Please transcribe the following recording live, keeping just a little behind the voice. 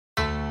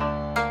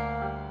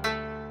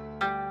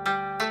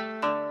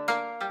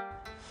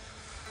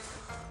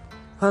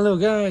Hello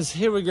guys,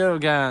 here we go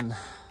again.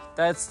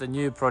 That's the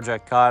new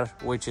project car,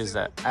 which is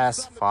the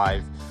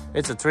S5.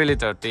 It's a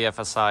 3-liter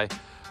TFSI,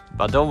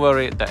 but don't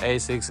worry, the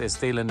A6 is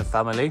still in the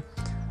family.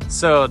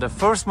 So the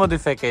first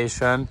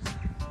modification,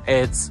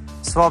 it's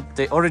swap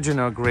the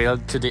original grille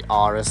to the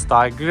RS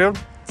style grille.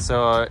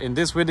 So in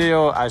this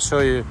video I show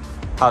you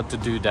how to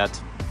do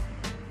that.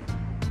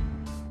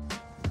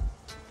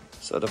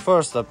 So the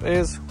first step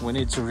is we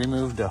need to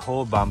remove the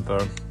whole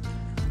bumper.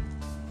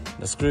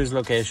 The screws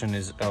location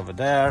is over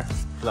there,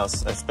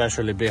 plus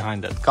especially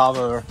behind that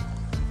cover.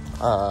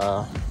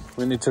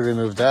 We need to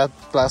remove that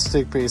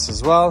plastic piece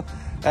as well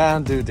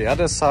and do the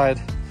other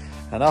side.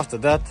 And after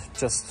that,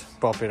 just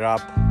pop it up.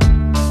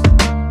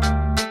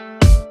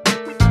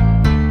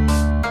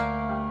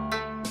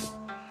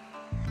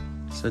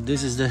 So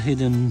this is the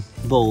hidden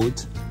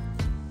bolt.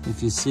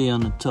 If you see on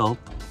the top,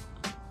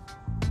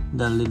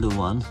 that little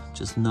one,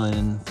 just not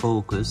in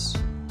focus.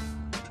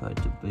 Try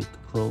to bit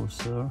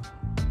closer.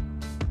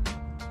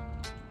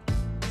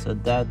 So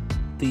that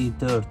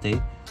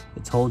T30,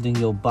 it's holding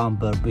your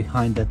bumper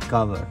behind that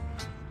cover.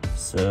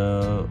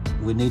 So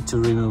we need to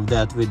remove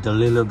that with a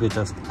little bit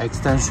of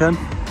extension.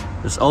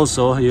 There's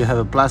also, you have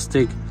a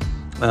plastic,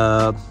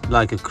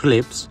 like a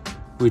clips,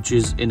 which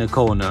is in a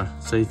corner.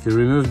 So if you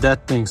remove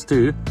that things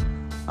too,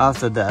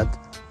 after that,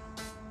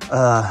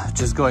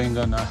 just going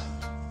on a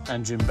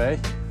engine bay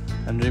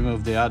and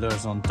remove the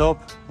others on top,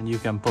 and you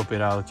can pop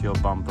it out your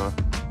bumper.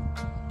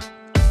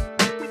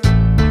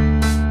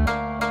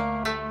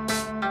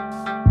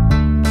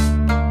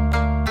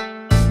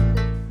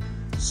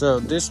 So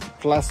this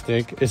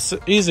plastic is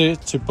easy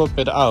to pop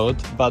it out,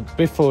 but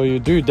before you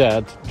do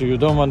that, you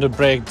don't want to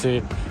break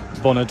the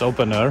bonnet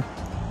opener.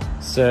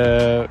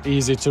 So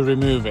easy to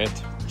remove it.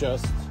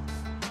 Just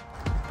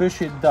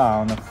push it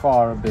down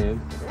far a bit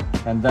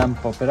and then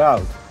pop it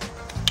out.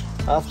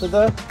 After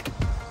that,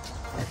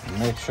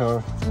 make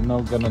sure you're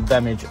not gonna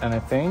damage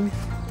anything,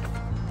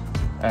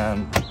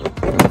 and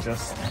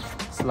just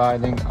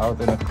sliding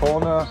out in a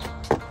corner.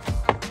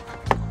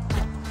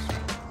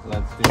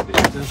 Let's do the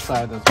other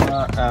side as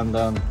well, and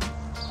then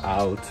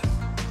out.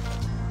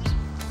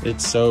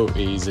 It's so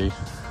easy.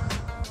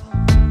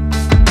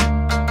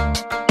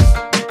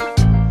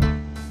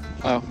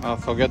 Oh, I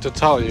forgot to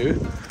tell you,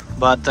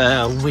 but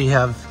we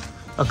have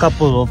a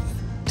couple of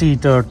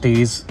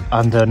T30s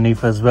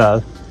underneath as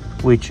well,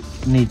 which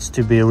needs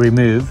to be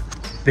removed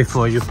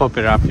before you pop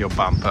it up your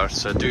bumper.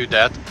 So do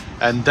that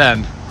and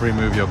then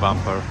remove your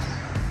bumper.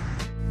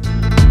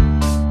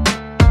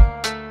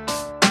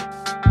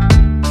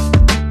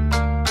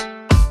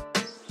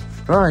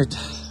 Right,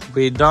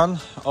 we're done.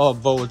 All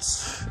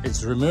bolts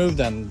it's removed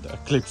and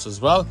clips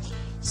as well,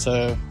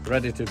 so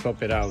ready to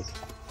pop it out.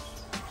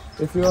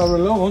 If you are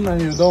alone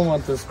and you don't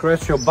want to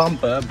scratch your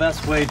bumper,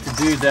 best way to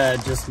do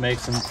that, just make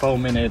some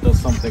foam in it or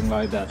something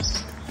like that,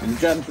 and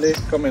gently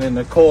coming in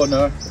the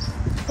corner,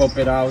 pop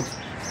it out,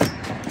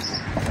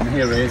 and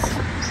here it is.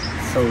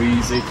 So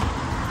easy.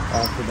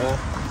 After that,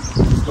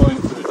 just going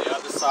through the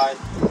other side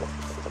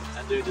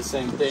and do the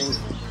same thing.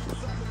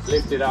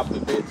 Lift it up a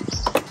bit,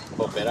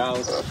 pop it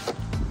out,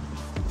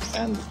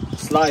 and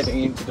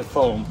sliding into the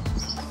foam.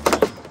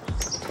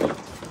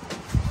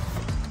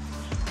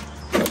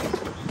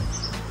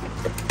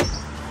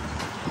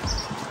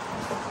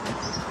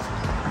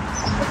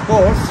 Of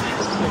course,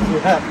 if you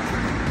have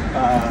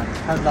a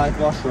headlight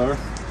washer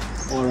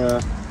or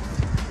a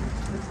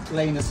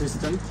lane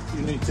assistant,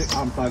 you need to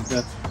unplug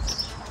that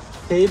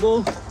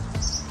cable,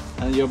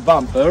 and your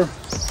bumper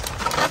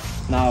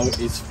now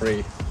is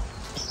free.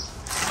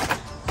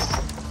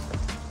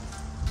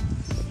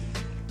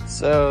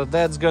 So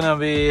that's gonna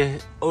be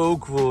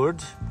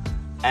awkward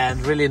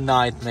and really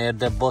nightmare,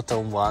 the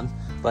bottom one,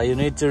 but you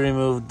need to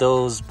remove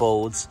those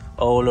bolts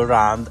all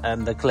around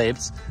and the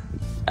clips,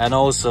 and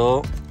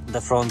also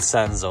the front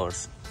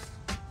sensors.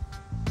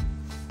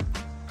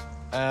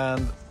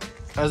 And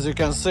as you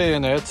can see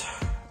in it,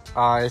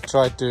 I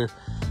try to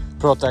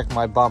protect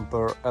my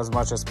bumper as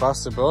much as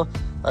possible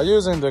by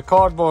using the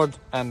cardboard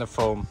and the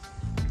foam,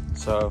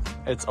 so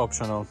it's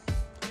optional.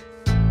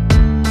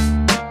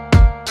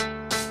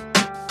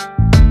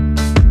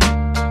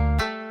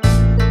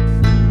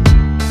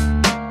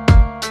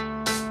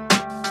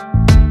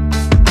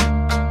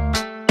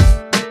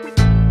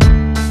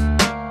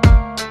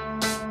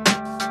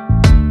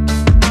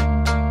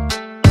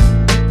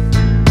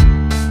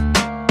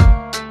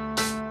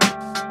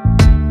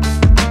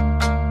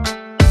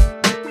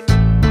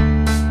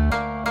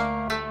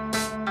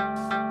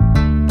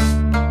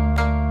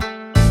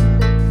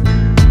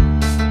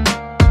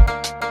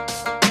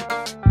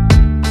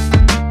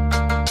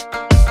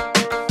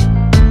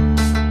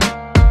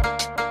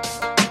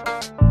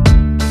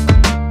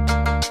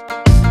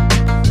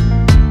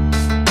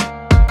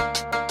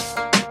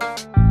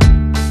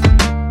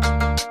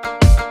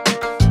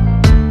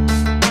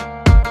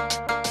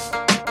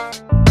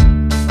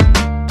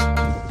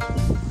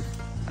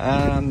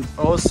 And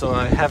also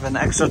I have an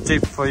extra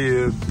tip for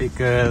you,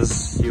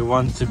 because you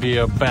want to be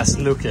your best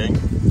looking.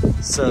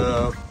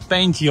 So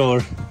paint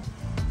your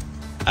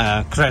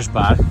crash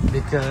bar,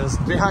 because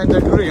behind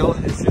the grille,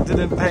 if you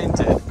didn't paint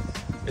it,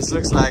 it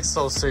looks like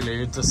so silly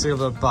with the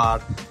silver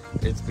bar.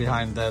 It's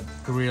behind that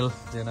grille,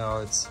 you know,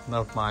 it's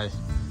not my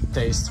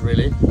taste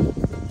really.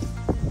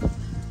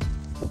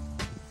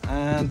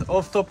 And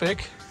off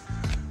topic,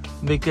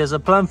 because a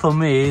plan for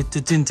me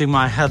to tinting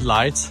my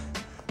headlights,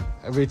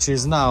 which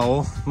is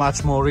now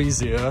much more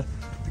easier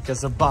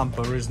because the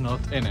bumper is not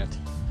in it.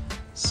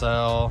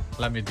 So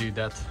let me do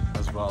that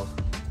as well.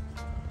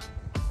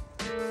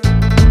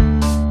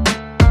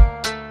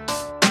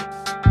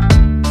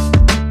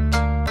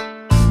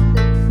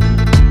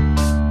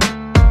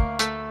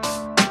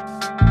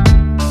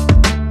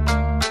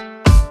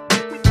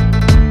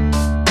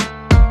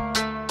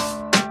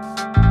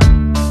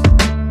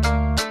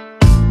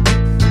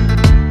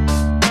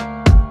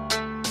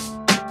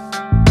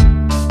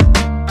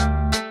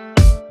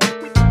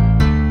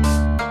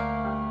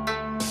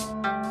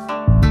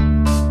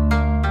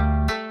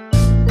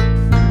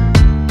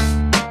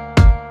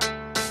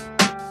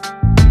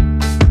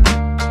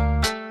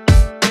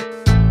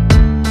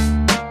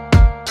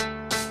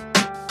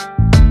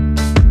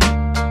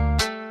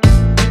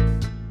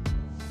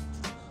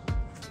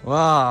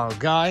 Wow,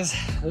 guys,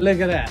 look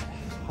at that.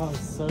 Oh,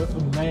 so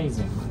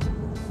amazing.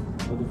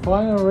 So the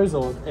final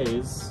result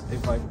is,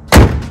 if I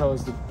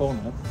close the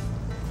bonnet,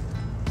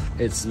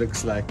 it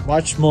looks like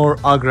much more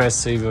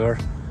aggressive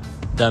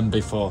than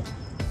before,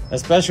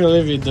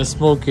 especially with the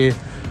smoky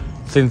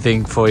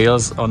tinting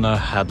foils on the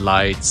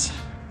headlights.